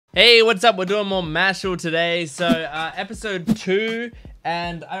Hey, what's up? We're doing more Mashle today. So, episode 2,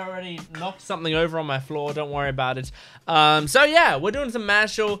 and I already knocked something over on my floor. Don't worry about it. So yeah, we're doing some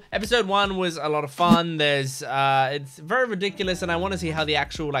Mashle. Episode 1 was a lot of fun. It's very ridiculous, and I want to see how the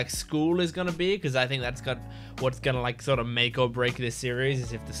actual school is gonna be, because I think that's what's gonna sort of make or break this series,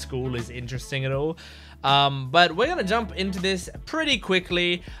 is if the school is interesting at all. But we're gonna jump into this pretty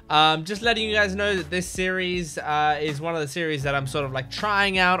quickly. Just letting you guys know that this series is one of the series that I'm sort of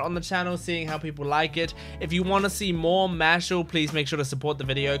trying out on the channel, seeing how people like it. If you want to see more Mashle, please make sure to support the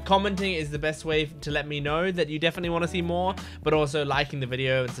video. Commenting is the best way to let me know that you definitely want to see more, but also liking the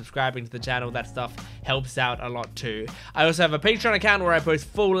video and subscribing to the channel. That stuff helps out a lot too. I also have a Patreon account where I post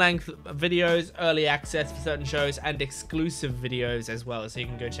full-length videos, early access for certain shows, and exclusive videos as well, so you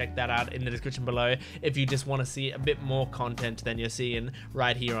can go check that out in the description below if you just want to see a bit more content than you're seeing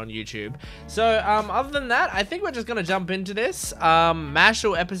right here on YouTube. So other than that, I think we're just gonna jump into this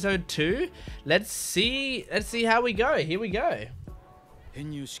Mashle episode 2. Let's see how we go. Here we go.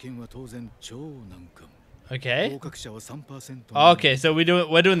 Okay. Okay, so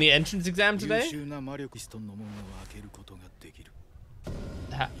we're doing the entrance exam today.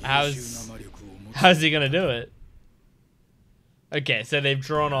 How's he gonna do it? Okay, so they've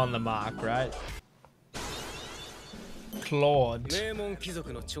drawn on the mark, right? Claude.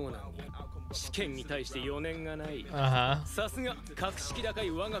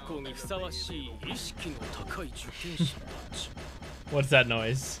 What's that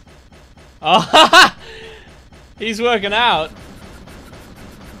noise? Oh, he's working out.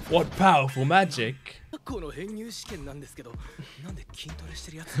 What powerful magic.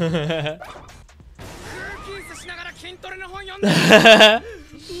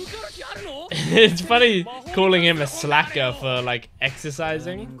 It's funny calling him a slacker for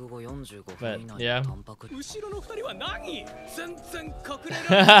exercising, but yeah.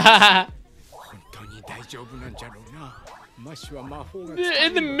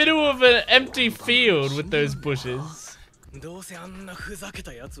 In the middle of an empty field with those bushes.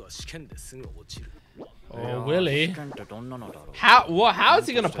 Oh, Willie. How is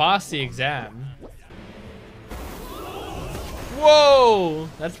he gonna pass the exam? Whoa,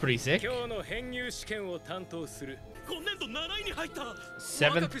 that's pretty sick.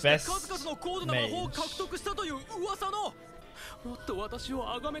 7th best mage.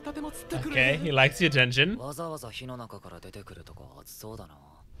 Okay, he likes the attention.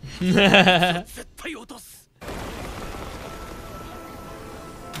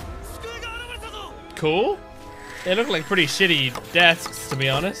 Cool. They look like pretty shitty desks, to be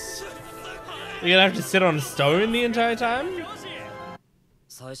honest. You're gonna have to sit on stone the entire time?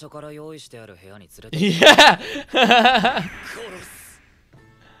 Yeah!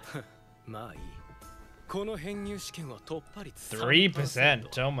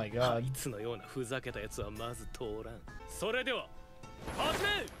 3%. Oh my god.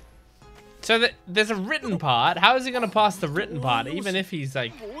 So there's a written part. How is he gonna pass the written part, even if he's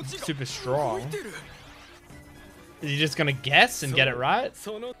super strong? Is he just gonna guess and get it right?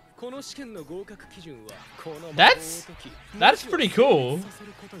 That's pretty cool.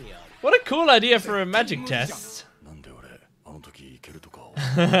 What a cool idea for a magic test.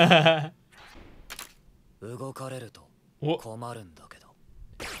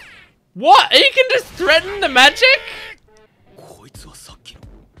 What? He can just threaten the magic?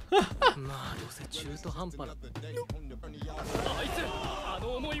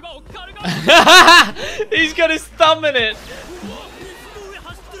 He's got his thumb in it.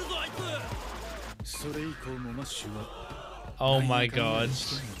 Oh my god.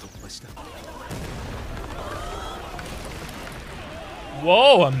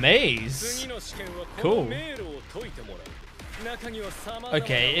 Whoa, a maze. Cool.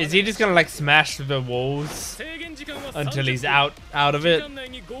 Okay, is he just gonna smash the walls until he's out of it?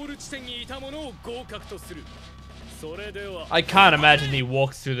 I can't imagine he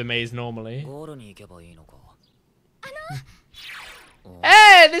walks through the maze normally.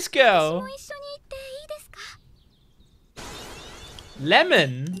 Hey, this girl!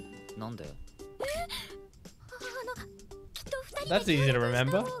 Lemon? That's easy to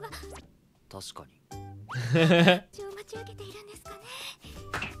remember.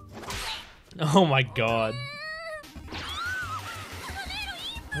 Oh my god.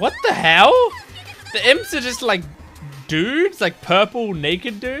 What the hell? The imps are just dudes? Purple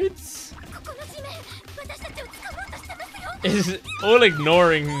naked dudes? Is all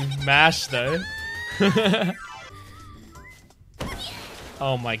ignoring Mash though.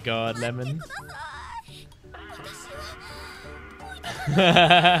 Oh my god, Lemon.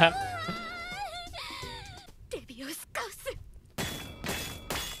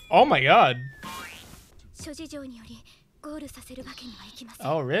 Oh my god. 諸事情によりゴールさせるわけにはいきません。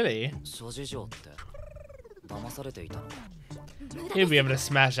 Oh really? 諸事情って騙されていたのか。 He'll be able to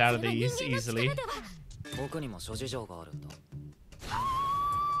smash out of these easily. 僕にも諸事情があるんだ。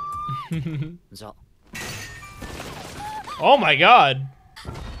じゃ。 Oh my god.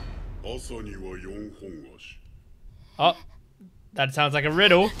 朝には4本足。 Oh, that sounds like a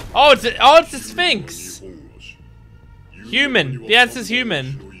riddle. Oh, it's a sphinx. 2本足。 Human. The answer's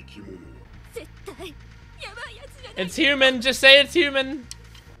human. 絶対やばいやつじゃない。 It's human. Just say it's human.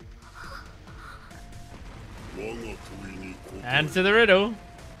 我が問いに答え Answer the riddle.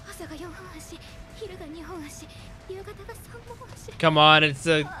 朝が4本足、昼が2本足、夕方が3本足。 Come on, it's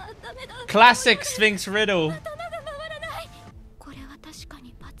a ダメだ。 classic sphinx riddle. 頭が回らない。これは確か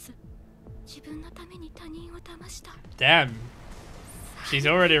に罰。自分のために他人を騙した。 Damn. She's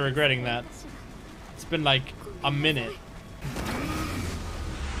already regretting that. It's been like a minute.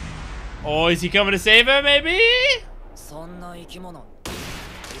 Oh, is he coming to save her, maybe? そんな生き物い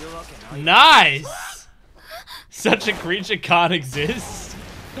るわけない。 Nice! Such a creature can't exist.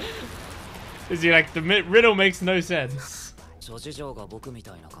 Is he like, the riddle makes no sense? 諸事情が僕み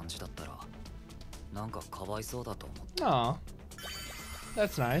たいな感じだったらなんかかわいそうだと思って。 Aw.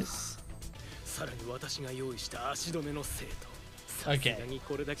 That's nice. さらに私が用意した足止めの生徒。 Okay. さすがに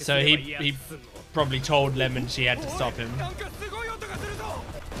これだけ So すれば he 嫌すんの。 probably told Lemon she had to stop him. なんかすごい音がするぞ。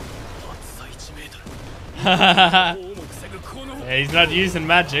厚さ1メートル。 Yeah, 王も防ぐこの。 he's not using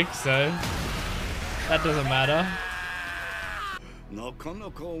magic, so that doesn't matter. なかな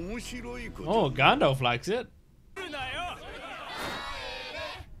か面白いこと。 Oh, Gandalf likes it. 来るなよ。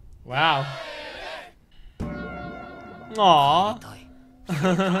 Wow. Aww. 痛い。お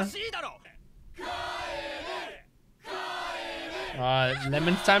かしいだろ。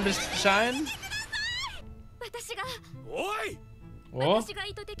 Lemon's time to shine. 私が、おい。 Oh, 私が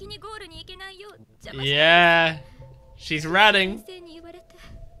意図的にゴールに行けないよう邪魔し yeah. She's ratting. 先生に言われて。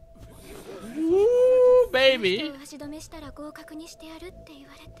 Woo, baby. 足止めしたら合格にしてやるって言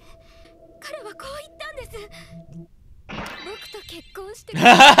われて。彼はこう言ったんです。僕と結婚してくれ。い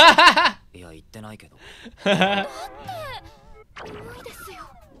や言ってないけど。重いですよ。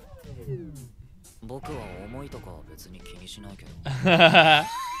僕は重いとかは別に気にしないけど。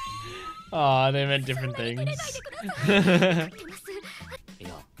 Oh, they meant different そんなに things. 照れないでください。わかってます。いや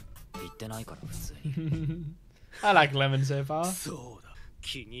言ってないから普通に。 I like Lemon so far. そうだ。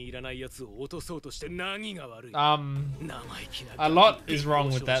気に入らないやつを落とそうとして何が悪い。 Um, 生意気な。 a lot is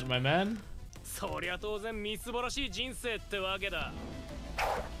wrong with that, my man. そりゃ当然みすぼらしい人生ってわけだ。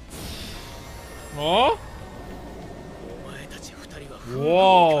 Oh? お前たち二人は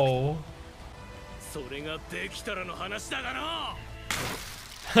Whoa. それができたらの話だがな。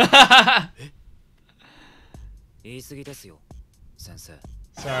言い過ぎですよ先生。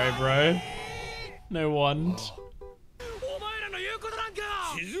 Sorry, bro. No wand. お前らの言うことなんか。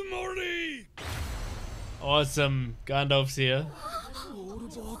静まれ。 Awesome. Gandalf's here.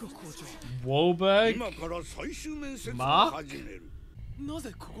 Wahlberg? 今から最終面接をま始める。な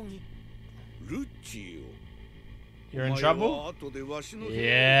ぜここに。ルッチよ。 You're in お前 trouble? は後でわしの部 Yeah,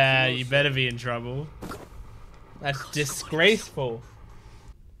 屋へ you 来なさい better be in trouble. That's disgraceful.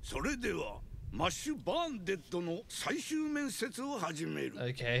 それではマッシュバーンデッドの最終面接を始める。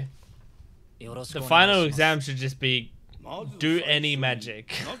 Okay. よろし The くお願 final いします。 exam should just be まず do 最初 any に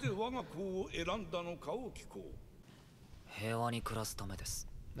magic. なぜ我が子を選んだのかを聞こ平和に暮らすためです。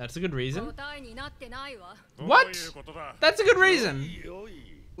 That's a good reason. 答えになってないわ。 What? That's a good う。 reason. いや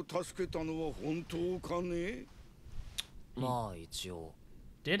い。助けたのは本当かね。まあ一応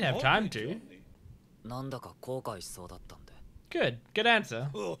Did have time to. なんだか後悔しそうだったんで。 Good. Good answer.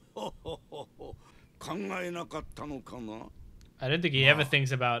 考えなかったのかな。 I don't think he ever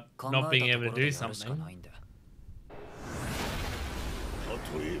thinks about 考 not え being たと able こ to ろ do でやるしか something. ないんで。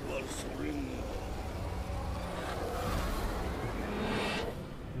例えばそれが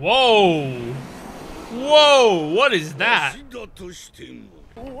Whoa! Whoa! What is わ that? しだとして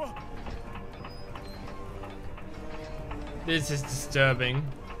も This is disturbing.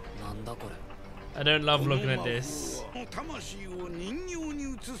 なんだこれ。 I don't love この looking at 魔法 this. は魂を人形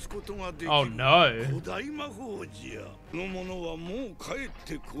に移すことができる Oh no. 古代魔法じゃ。この者はもう帰っ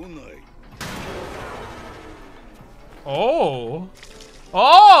てこない。 Oh!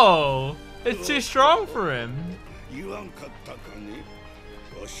 Oh! It's too strong for him. 言わんかったかね。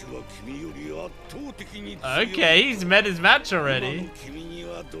わしは君より圧倒的に強い。 Okay, he's met his match 今 already. の君に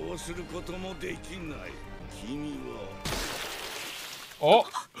はどうすることもできない。君は Oh!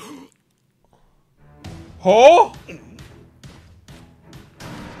 Oh!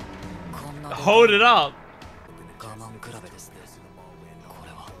 こんな Hold it up. 我慢比べですね。こ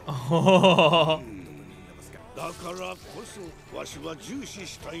れは Oh. だからこそわしは重視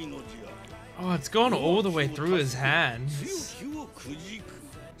したいのじゃ。 Oh, it's gone all the way through his hands. 強きをくじく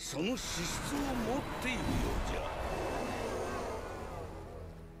その資質を持っているようじ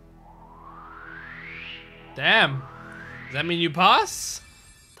ゃ。 Damn. Does that mean you pass?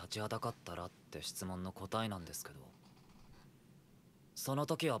 立ちはだかったらって質問の答えなんですけど、その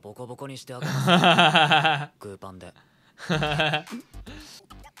時はボコボコにしてあげますグーパンで。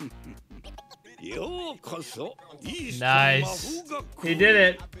ようこそ。 Nice. He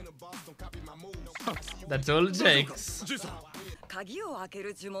did it. That's all it takes. 鍵を開け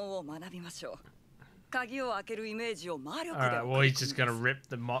る呪文を学びましょう。鍵を開けるイメージを魔力で。 Alright, well, he's just gonna rip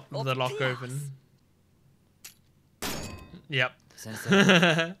the lock open. Yep. 先生、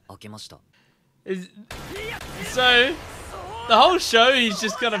開けました。 So, the whole show, he's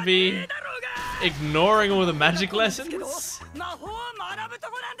just gonna be ignoring all the magic lessons? 魔法を学ぶと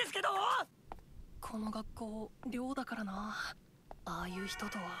こなんですけど。この学校寮だからな。ああいう人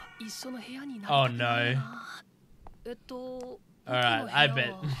とは一緒の部屋になりたく Oh ないな。 no. Alright, I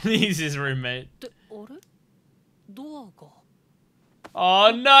bet he's his roommate. あれ？ドアが。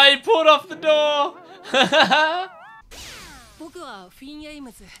 Oh no, he pulled off the door! 僕はフィン・エイ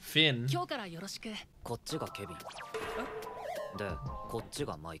ムズ。 Finn. 今日からよろしく。こっちがケビン。で、こっち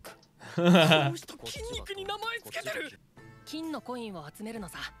がマイク。この人筋肉に名前つけてる。金のコインを集めるの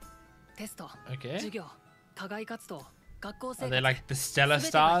さ。テスト、 Okay. 授業、課外活動、学校 Are 生 they 活。 like the Stellar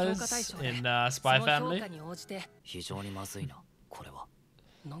Stars in Spy その評価 Family? に応じて非常にまずいな、これは。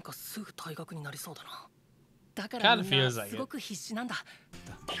なんかすぐ退学になりそうだな。だからみん Kinda な feels like すごく必死なんだ。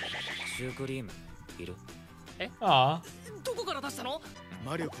シュークリームいる？ Aw. どこから出したの？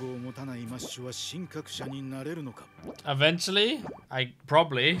魔力を持たないマッシュは神格者になれるのか。 Eventually,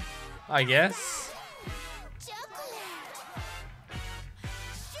 probably, I guess.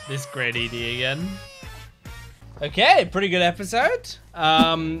 This great ED again. Okay, pretty good episode.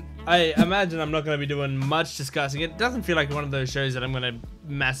 I imagine I'm not going to be doing much discussing it. It doesn't feel like one of those shows that I'm going to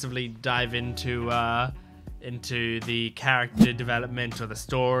massively dive into the character development or the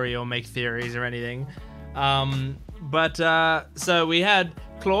story or make theories or anything. So we had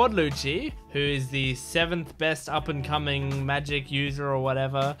Claude Lucci, who is the 7th best up-and-coming magic user or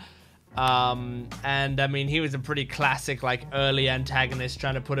whatever. And I mean, he was a pretty classic, like, early antagonist,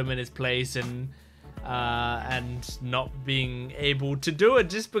 trying to put him in his place and not being able to do it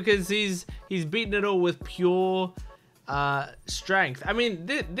just because he's beaten it all with pure strength. I mean,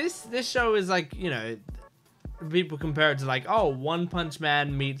 this show is like, you know, people compare it to like, oh, One Punch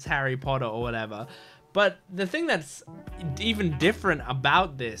Man meets Harry Potter or whatever. But the thing that's even different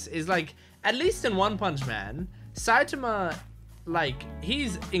about this is, like, at least in One Punch Man, Saitama, like,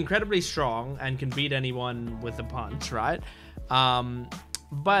 he's incredibly strong and can beat anyone with a punch, right?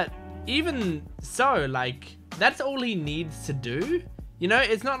 But even so, like, that's all he needs to do. You know,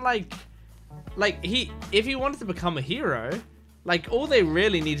 it's not like if he wants to become a hero, like, all they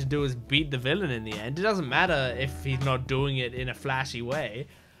really need to do is beat the villain in the end. It doesn't matter if he's not doing it in a flashy way.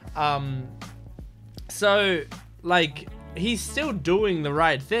 So, like, he's still doing the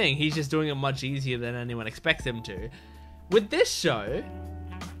right thing. He's just doing it much easier than anyone expects him to. With this show,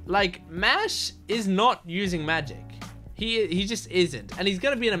 like, Mash is not using magic. He just isn't. And he's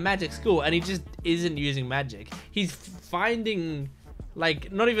gonna be in a magic school and he just isn't using magic. He's finding,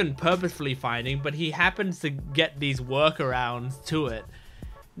 like, not even purposefully finding, but he happens to get these workarounds to it.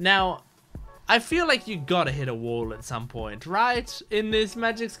 Now, I feel like you gotta hit a wall at some point, right? In this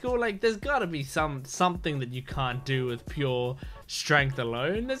magic school, like, there's gotta be something that you can't do with pure strength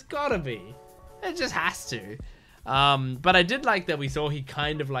alone. There's gotta be. It just has to. But I did like that we saw he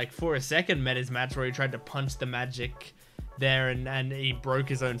kind of, like, for a second met his match where he tried to punch the magic there and he broke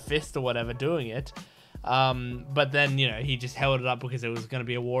his own fist or whatever doing it. But then, you know, he just held it up because it was going to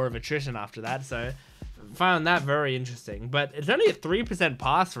be a war of attrition after that. So found that very interesting. But it's only a 3%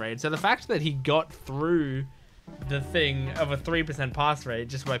 pass rate. So the fact that he got through the thing of a 3% pass rate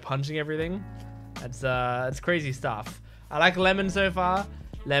just by punching everything, that's crazy stuff. I like Lemon so far.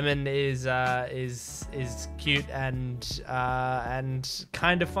 Lemon is cute and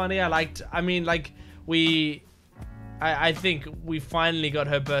kind of funny. I think we finally got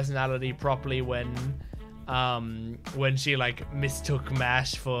her personality properly when she, like, mistook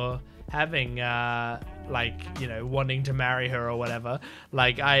Mash for having like, you know, wanting to marry her or whatever.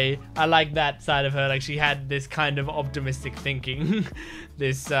 Like, I like that side of her. Like, she had this kind of optimistic thinking.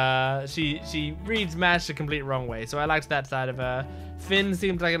 This she reads Mash the complete wrong way. So I liked that side of her. Finn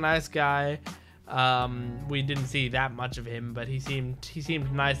seemed like a nice guy. We didn't see that much of him, but he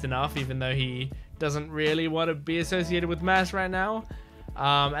seemed nice enough, even though he doesn't really want to be associated with Mash right now.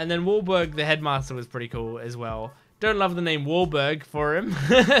 And then Wahlberg, the headmaster, was pretty cool as well. Don't love the name Wahlberg for him.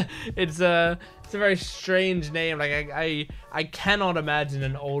 It's a very strange name. Like I cannot imagine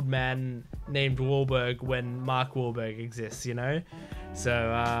an old man named Wahlberg when Mark Wahlberg exists, you know?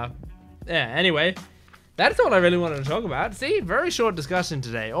 So yeah, anyway, that's all I really wanted to talk about. See, very short discussion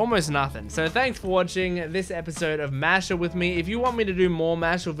today, almost nothing. So thanks for watching this episode of Mashle with me. If you want me to do more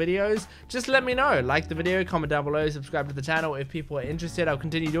Mashle videos, just let me know. Like the video, comment down below, subscribe to the channel. If people are interested, I'll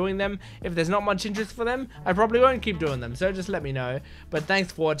continue doing them. If there's not much interest for them, I probably won't keep doing them. So just let me know. But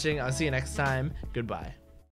thanks for watching. I'll see you next time. Goodbye.